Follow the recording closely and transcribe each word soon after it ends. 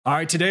All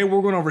right, today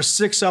we're going over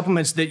 6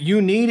 supplements that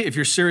you need if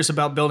you're serious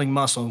about building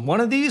muscle. And one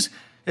of these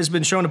has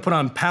been shown to put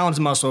on pounds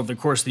of muscle over the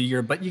course of the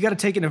year, but you got to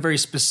take it in a very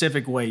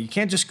specific way. You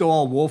can't just go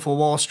all Wolf of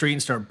Wall Street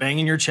and start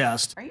banging your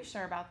chest. Are you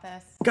sure about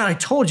this? God, I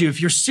told you, if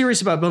you're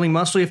serious about building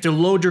muscle, you have to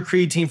load your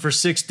creatine for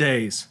 6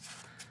 days.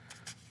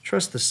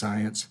 Trust the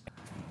science.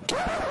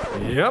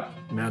 Yep,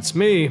 that's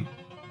me.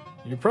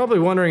 You're probably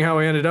wondering how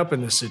I ended up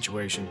in this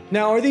situation.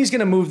 Now, are these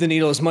gonna move the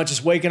needle as much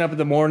as waking up in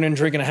the morning and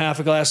drinking a half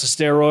a glass of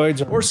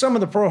steroids, or some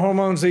of the pro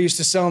hormones they used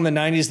to sell in the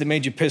 90s that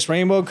made you piss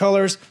rainbow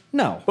colors?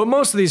 No. But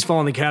most of these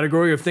fall in the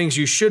category of things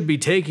you should be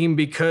taking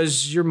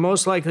because you're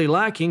most likely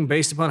lacking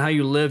based upon how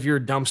you live your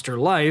dumpster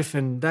life,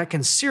 and that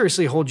can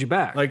seriously hold you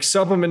back. Like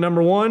supplement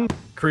number 1,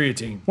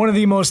 creatine. One of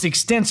the most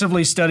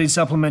extensively studied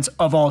supplements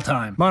of all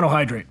time.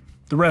 Monohydrate.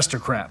 The rest are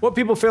crap. What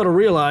people fail to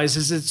realize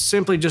is it's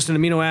simply just an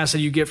amino acid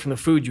you get from the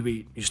food you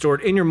eat. You store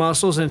it in your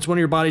muscles, and it's one of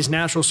your body's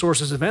natural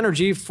sources of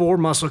energy for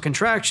muscle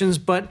contractions,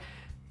 but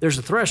there's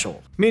a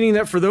threshold. Meaning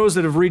that for those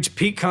that have reached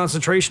peak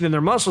concentration in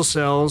their muscle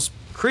cells,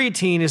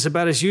 creatine is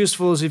about as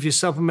useful as if you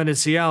supplemented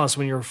Cialis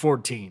when you were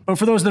 14. But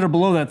for those that are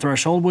below that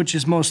threshold, which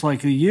is most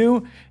likely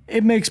you,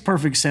 it makes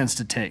perfect sense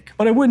to take.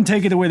 But I wouldn't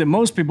take it the way that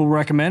most people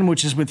recommend,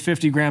 which is with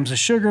 50 grams of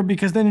sugar,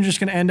 because then you're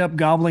just gonna end up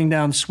gobbling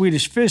down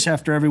Swedish fish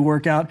after every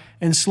workout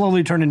and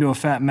slowly turn into a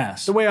fat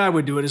mess. The way I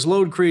would do it is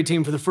load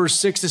creatine for the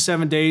first 6 to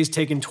 7 days,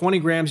 taking 20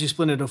 grams, you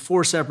split it into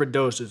 4 separate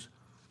doses.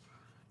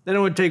 Then it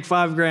would take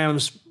 5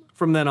 grams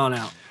from then on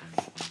out.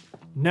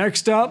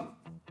 Next up,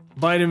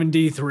 vitamin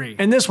D3.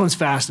 And this one's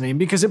fascinating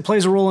because it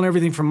plays a role in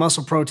everything from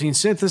muscle protein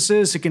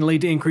synthesis. It can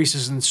lead to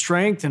increases in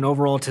strength and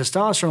overall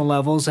testosterone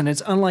levels, and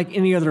it's unlike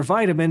any other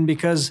vitamin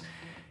because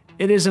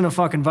it isn't a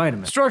fucking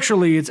vitamin.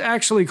 Structurally, it's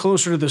actually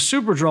closer to the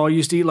Superdrol you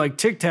used to eat like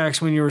Tic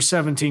Tacs when you were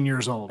 17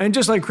 years old. And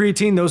just like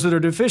creatine, those that are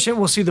deficient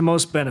will see the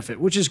most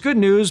benefit, which is good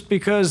news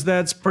because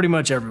that's pretty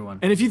much everyone.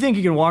 And if you think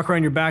you can walk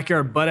around your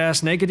backyard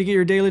butt-ass naked to get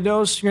your daily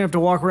dose, you're gonna have to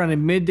walk around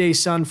in midday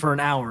sun for an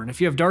hour. And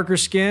if you have darker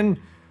skin,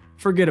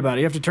 forget about it.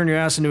 You have to turn your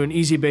ass into an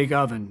easy bake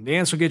oven. The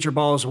ants will get your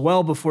balls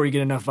well before you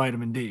get enough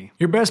vitamin D.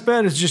 Your best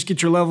bet is just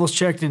get your levels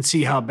checked and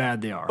see how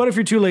bad they are. But if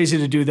you're too lazy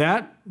to do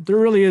that, there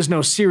really is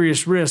no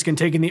serious risk in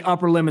taking the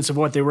upper limits of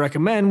what they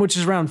recommend, which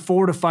is around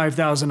 4,000 to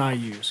 5,000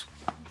 IUs.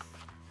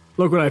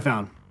 Look what I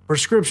found.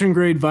 Prescription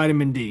grade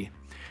vitamin D.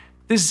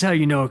 This is how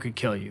you know it could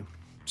kill you.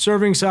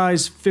 Serving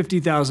size,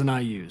 50,000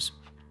 IUs.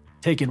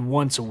 Taken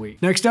once a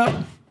week. Next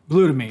up,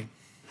 glutamine.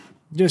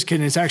 Just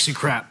kidding, it's actually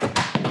crap.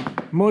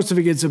 Most of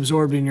it gets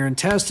absorbed in your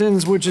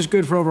intestines, which is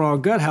good for overall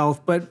gut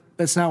health, but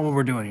that's not what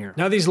we're doing here.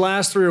 Now, these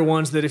last 3 are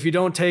ones that if you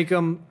don't take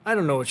them, I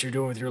don't know what you're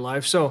doing with your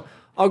life, so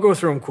I'll go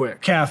through them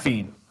quick.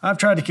 Caffeine. I've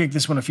tried to kick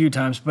this one a few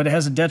times, but it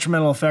has a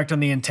detrimental effect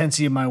on the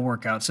intensity of my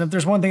workouts. And if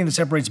there's one thing that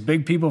separates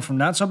big people from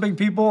not so big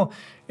people,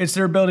 it's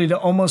their ability to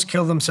almost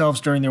kill themselves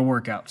during their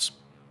workouts.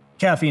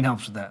 Caffeine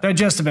helps with that.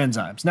 Digestive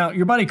enzymes. Now,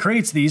 your body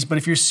creates these, but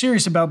if you're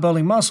serious about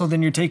building muscle,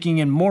 then you're taking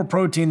in more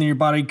protein than your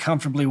body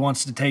comfortably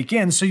wants to take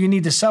in, so you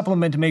need to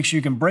supplement to make sure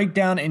you can break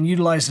down and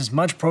utilize as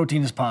much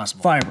protein as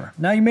possible. Fiber.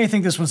 Now, you may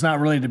think this one's not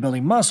related to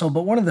building muscle,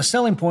 but one of the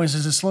selling points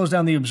is it slows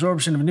down the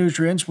absorption of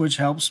nutrients, which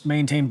helps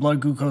maintain blood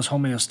glucose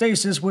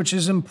homeostasis, which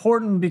is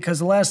important because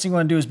the last thing you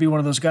want to do is be one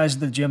of those guys at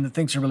the gym that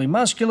thinks they're really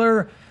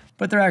muscular,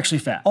 but they're actually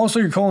fat. Also,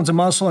 your colon's a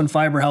muscle and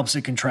fiber helps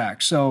it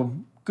contract, so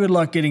good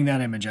luck getting that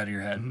image out of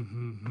your head.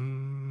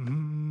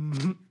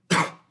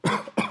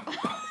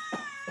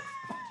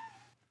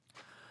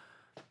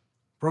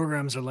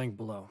 Programs are linked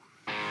below.